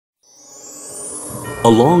A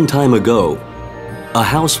long time ago, a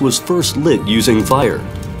house was first lit using fire.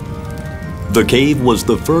 The cave was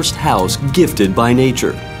the first house gifted by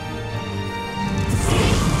nature.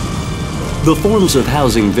 The forms of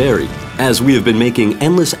housing vary, as we have been making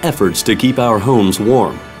endless efforts to keep our homes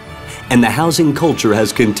warm. And the housing culture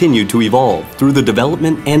has continued to evolve through the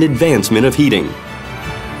development and advancement of heating.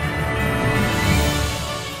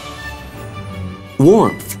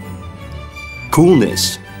 Warmth,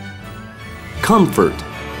 coolness, comfort.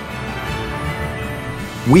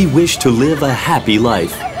 We wish to live a happy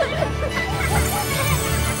life.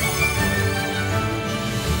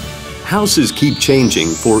 Houses keep changing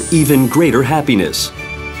for even greater happiness.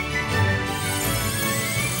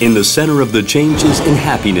 In the center of the changes in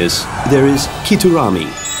happiness, there is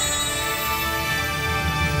Kiturami.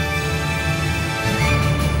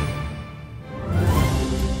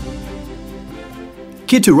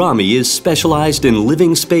 Kiturami is specialized in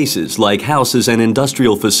living spaces like houses and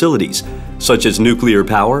industrial facilities, such as nuclear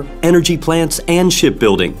power, energy plants, and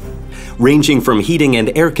shipbuilding, ranging from heating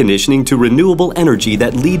and air conditioning to renewable energy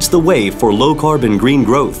that leads the way for low-carbon green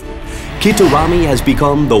growth. Kiturami has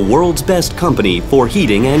become the world's best company for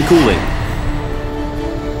heating and cooling.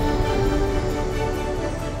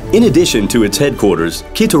 In addition to its headquarters,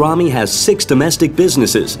 Kiturami has 6 domestic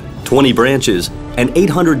businesses, 20 branches, and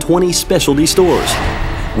 820 specialty stores.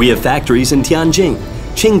 We have factories in Tianjin,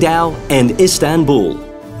 Qingdao, and Istanbul.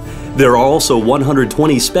 There are also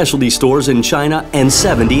 120 specialty stores in China and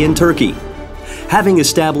 70 in Turkey. Having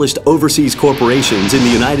established overseas corporations in the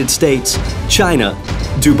United States, China,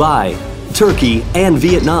 Dubai, Turkey, and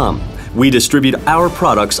Vietnam, we distribute our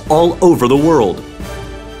products all over the world.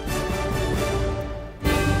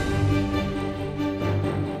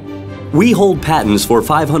 We hold patents for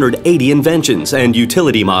 580 inventions and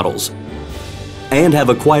utility models, and have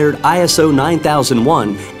acquired ISO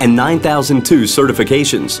 9001 and 9002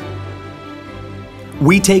 certifications.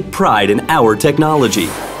 We take pride in our technology.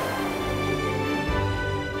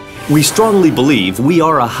 We strongly believe we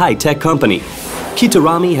are a high-tech company.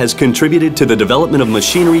 Kiturami has contributed to the development of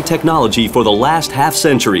machinery technology for the last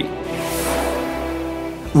half-century.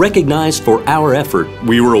 Recognized for our effort,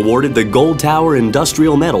 we were awarded the Gold Tower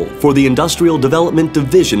Industrial Medal for the Industrial Development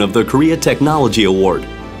Division of the Korea Technology Award,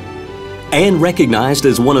 and recognized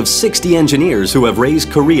as one of 60 engineers who have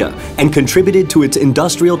raised Korea and contributed to its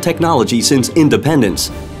industrial technology since independence.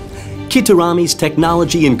 Kiturami's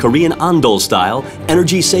technology in Korean Andol-style,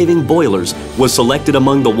 energy-saving boilers was selected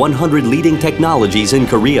among the 100 leading technologies in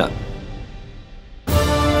Korea.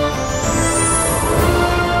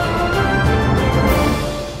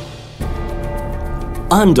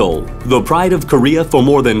 Andol, the pride of Korea for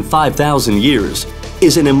more than 5,000 years,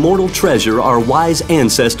 is an immortal treasure our wise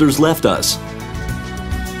ancestors left us.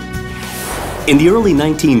 In the early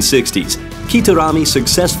 1960s, Kiturami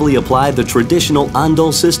successfully applied the traditional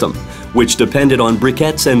Andol system, which depended on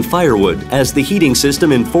briquettes and firewood as the heating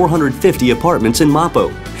system in 450 apartments in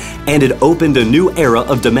Mapo, and it opened a new era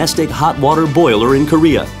of domestic hot water boiler in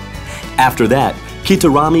Korea. After that,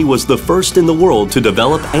 Kiturami was the first in the world to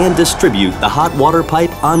develop and distribute the hot water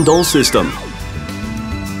pipe Andol system.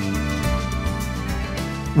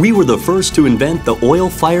 We were the first to invent the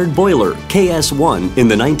oil-fired boiler, KS-1, in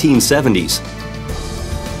the 1970s.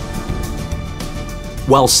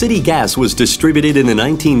 While city gas was distributed in the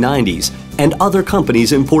 1990s, and other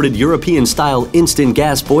companies imported European-style instant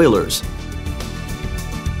gas boilers,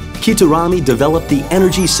 Kiturami developed the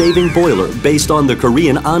energy-saving boiler based on the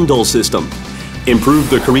Korean Andol system, improved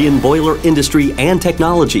the Korean boiler industry and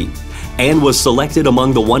technology, and was selected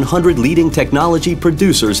among the 100 leading technology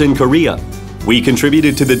producers in Korea. We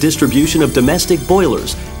contributed to the distribution of domestic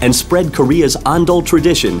boilers and spread Korea's Andol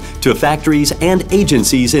tradition to factories and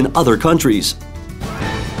agencies in other countries.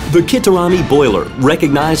 The Kiturami boiler,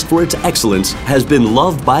 recognized for its excellence, has been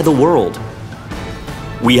loved by the world.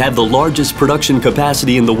 We have the largest production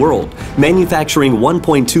capacity in the world, manufacturing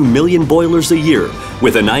 1.2 million boilers a year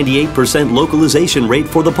with a 98% localization rate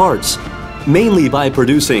for the parts, mainly by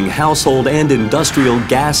producing household and industrial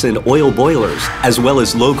gas and oil boilers, as well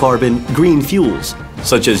as low-carbon green fuels,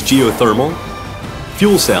 such as geothermal,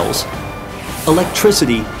 fuel cells,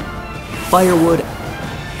 electricity, firewood,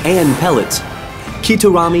 and pellets.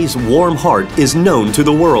 Kiturami's warm heart is known to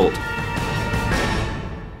the world.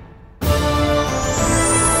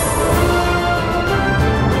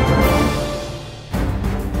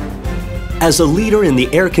 As a leader in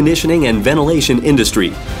the air conditioning and ventilation industry,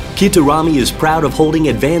 Kiturami is proud of holding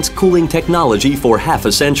advanced cooling technology for half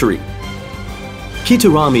a century.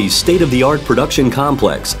 Kiturami's state-of-the-art production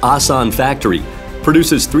complex, Asan Factory,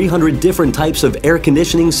 produces 300 different types of air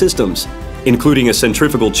conditioning systems, including a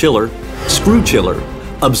centrifugal chiller, screw chiller,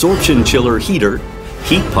 absorption chiller heater,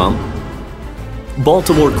 heat pump,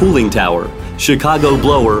 Baltimore cooling tower, Chicago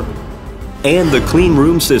blower, and the clean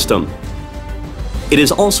room system. It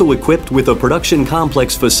is also equipped with a production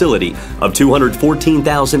complex facility of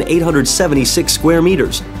 214,876 square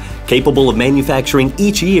meters, capable of manufacturing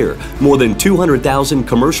each year more than 200,000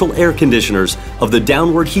 commercial air conditioners of the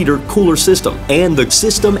downward heater cooler system and the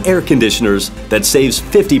system air conditioners that saves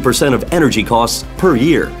 50% of energy costs per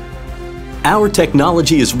year. Our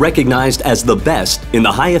technology is recognized as the best in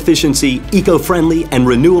the high-efficiency, eco-friendly, and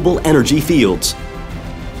renewable energy fields.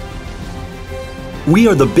 We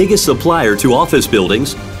are the biggest supplier to office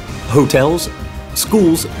buildings, hotels,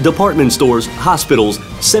 schools, department stores, hospitals,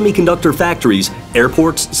 semiconductor factories,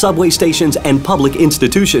 airports, subway stations, and public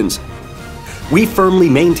institutions. We firmly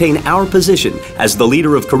maintain our position as the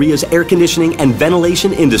leader of Korea's air conditioning and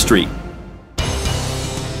ventilation industry.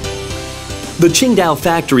 The Qingdao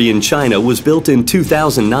factory in China was built in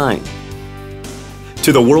 2009.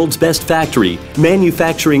 To the world's best factory,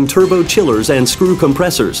 manufacturing turbo chillers and screw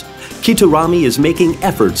compressors, Kiturami is making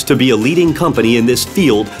efforts to be a leading company in this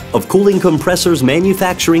field of cooling compressors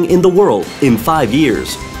manufacturing in the world in 5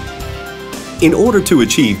 years. In order to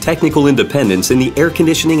achieve technical independence in the air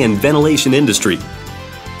conditioning and ventilation industry,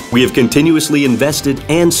 we have continuously invested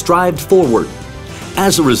and strived forward.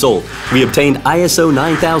 As a result, we obtained ISO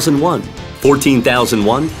 9001,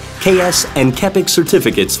 14001, KS and KEPIC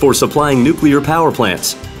certificates for supplying nuclear power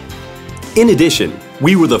plants. In addition,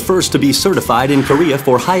 we were the first to be certified in Korea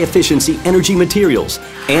for high-efficiency energy materials,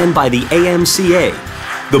 and by the AMCA.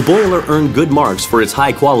 The boiler earned good marks for its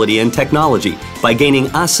high quality and technology by gaining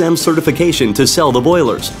ASEM certification to sell the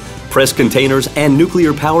boilers, press containers, and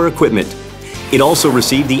nuclear power equipment. It also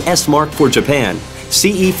received the S mark for Japan,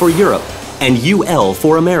 CE for Europe, and UL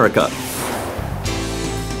for America.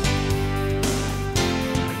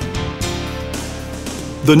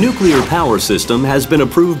 The nuclear power system has been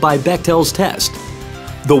approved by Bechtel's test,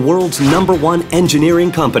 the world's #1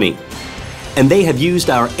 engineering company, and they have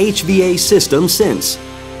used our HVAC system since.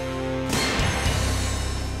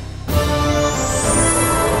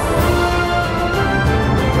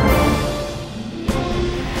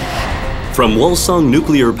 From Wolsung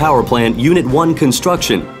Nuclear Power Plant Unit 1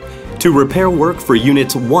 construction to repair work for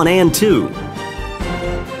Units 1 and 2,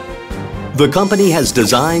 the company has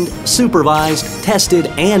designed, supervised, tested,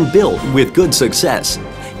 and built with good success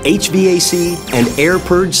HVAC and air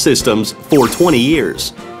purge systems for 20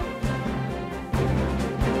 years.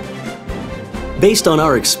 Based on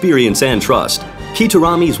our experience and trust,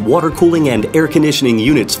 Kiturami's water cooling and air conditioning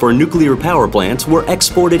units for nuclear power plants were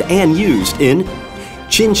exported and used in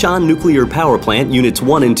Qinshan Nuclear Power Plant Units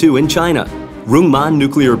 1 and 2 in China, Rungman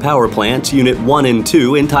Nuclear Power Plant Unit 1 and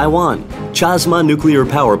 2 in Taiwan, Chasma Nuclear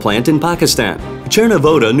Power Plant in Pakistan,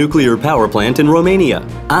 Chernovoda Nuclear Power Plant in Romania,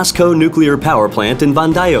 ASCO Nuclear Power Plant in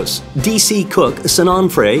Vandayos, DC Cook,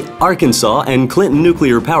 Sononfray, Arkansas, and Clinton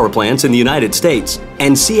Nuclear Power Plants in the United States,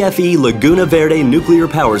 and CFE Laguna Verde Nuclear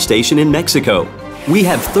Power Station in Mexico. We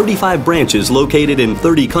have 35 branches located in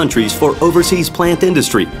 30 countries for overseas plant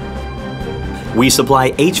industry. We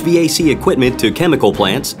supply HVAC equipment to chemical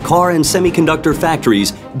plants, car and semiconductor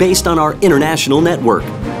factories based on our international network.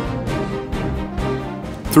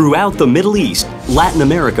 Throughout the Middle East, Latin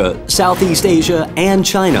America, Southeast Asia, and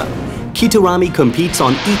China, Kiturami competes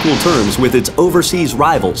on equal terms with its overseas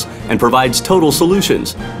rivals and provides total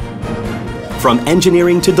solutions, from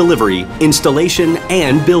engineering to delivery, installation,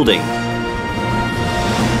 and building.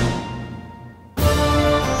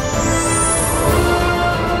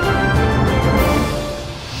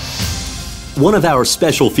 One of our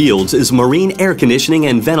special fields is marine air conditioning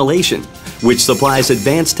and ventilation, which supplies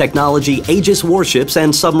advanced technology Aegis warships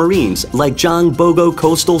and submarines like John Bogo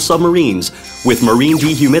coastal submarines with marine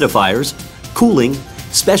dehumidifiers, cooling,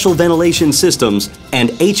 special ventilation systems,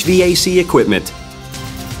 and HVAC equipment.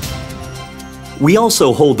 We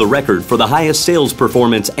also hold the record for the highest sales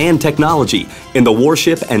performance and technology in the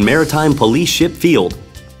warship and maritime police ship field.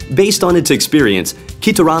 Based on its experience,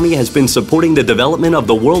 Kiturami has been supporting the development of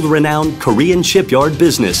the world-renowned Korean shipyard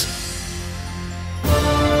business.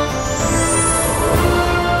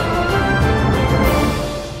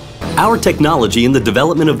 Our technology in the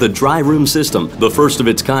development of the dry room system, the first of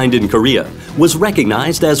its kind in Korea, was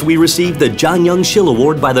recognized as we received the Jangyoung-shil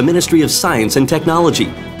Award by the Ministry of Science and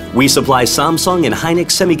Technology. We supply Samsung and Hynix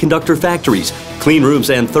semiconductor factories, clean rooms,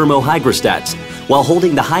 and thermohydrostats, while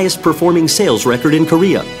holding the highest performing sales record in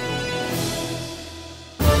Korea.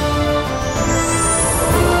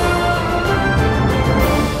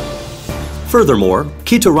 Furthermore,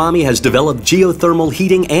 Kiturami has developed geothermal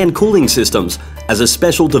heating and cooling systems as a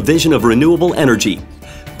special division of renewable energy.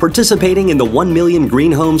 Participating in the 1 Million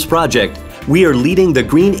Green Homes project, we are leading the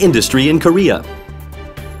green industry in Korea.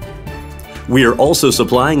 We are also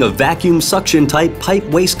supplying a vacuum suction type pipe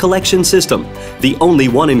waste collection system, the only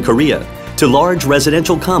one in Korea, to large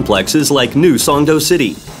residential complexes like New Songdo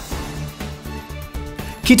City.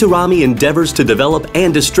 Kiturami endeavors to develop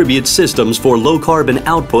and distribute systems for low carbon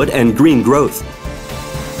output and green growth.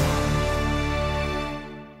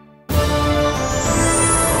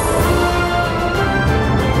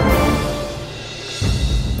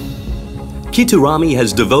 Kiturami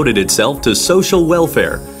has devoted itself to social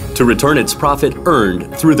welfare to return its profit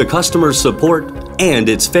earned through the customer's support and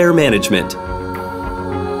its fair management.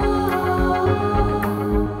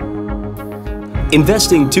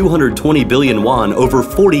 Investing 220 billion won over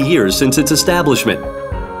 40 years since its establishment.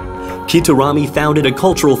 Kiturami founded a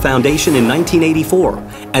cultural foundation in 1984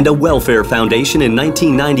 and a welfare foundation in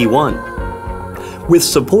 1991. With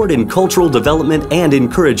support in cultural development and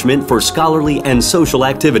encouragement for scholarly and social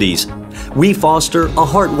activities, we foster a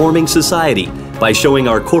heartwarming society by showing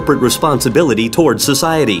our corporate responsibility towards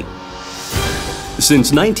society.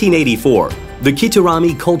 Since 1984, the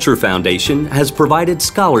Kiturami Culture Foundation has provided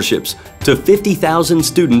scholarships to 50,000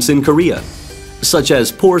 students in Korea, such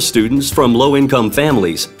as poor students from low-income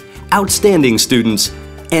families, outstanding students,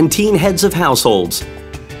 and teen heads of households,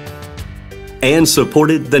 and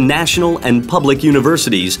supported the national and public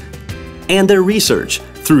universities and their research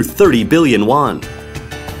through 30 billion won.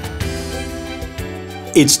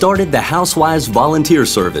 It started the Housewives Volunteer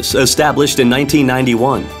Service, established in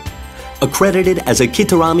 1991, accredited as a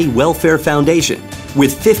Kiturami Welfare Foundation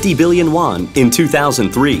with 50 billion won in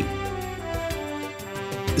 2003.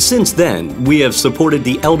 Since then, we have supported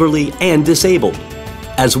the elderly and disabled,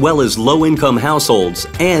 as well as low-income households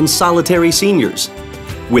and solitary seniors,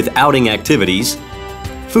 with outing activities,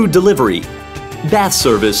 food delivery, bath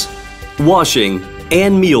service, washing,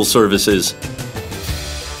 and meal services.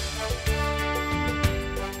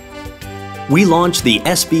 We launched the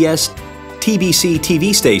SBS TBC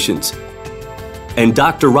TV stations and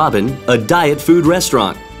Dr. Robin, a diet food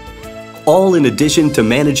restaurant, all in addition to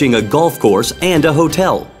managing a golf course and a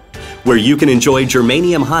hotel, where you can enjoy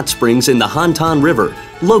germanium hot springs in the Hantan River,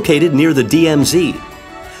 located near the DMZ,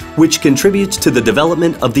 which contributes to the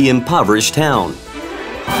development of the impoverished town.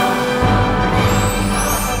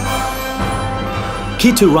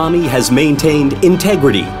 Kiturami has maintained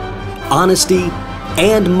integrity, honesty,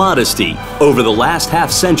 and modesty over the last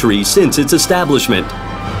half-century since its establishment.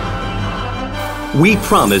 We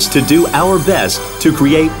promise to do our best to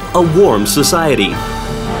create a warm society.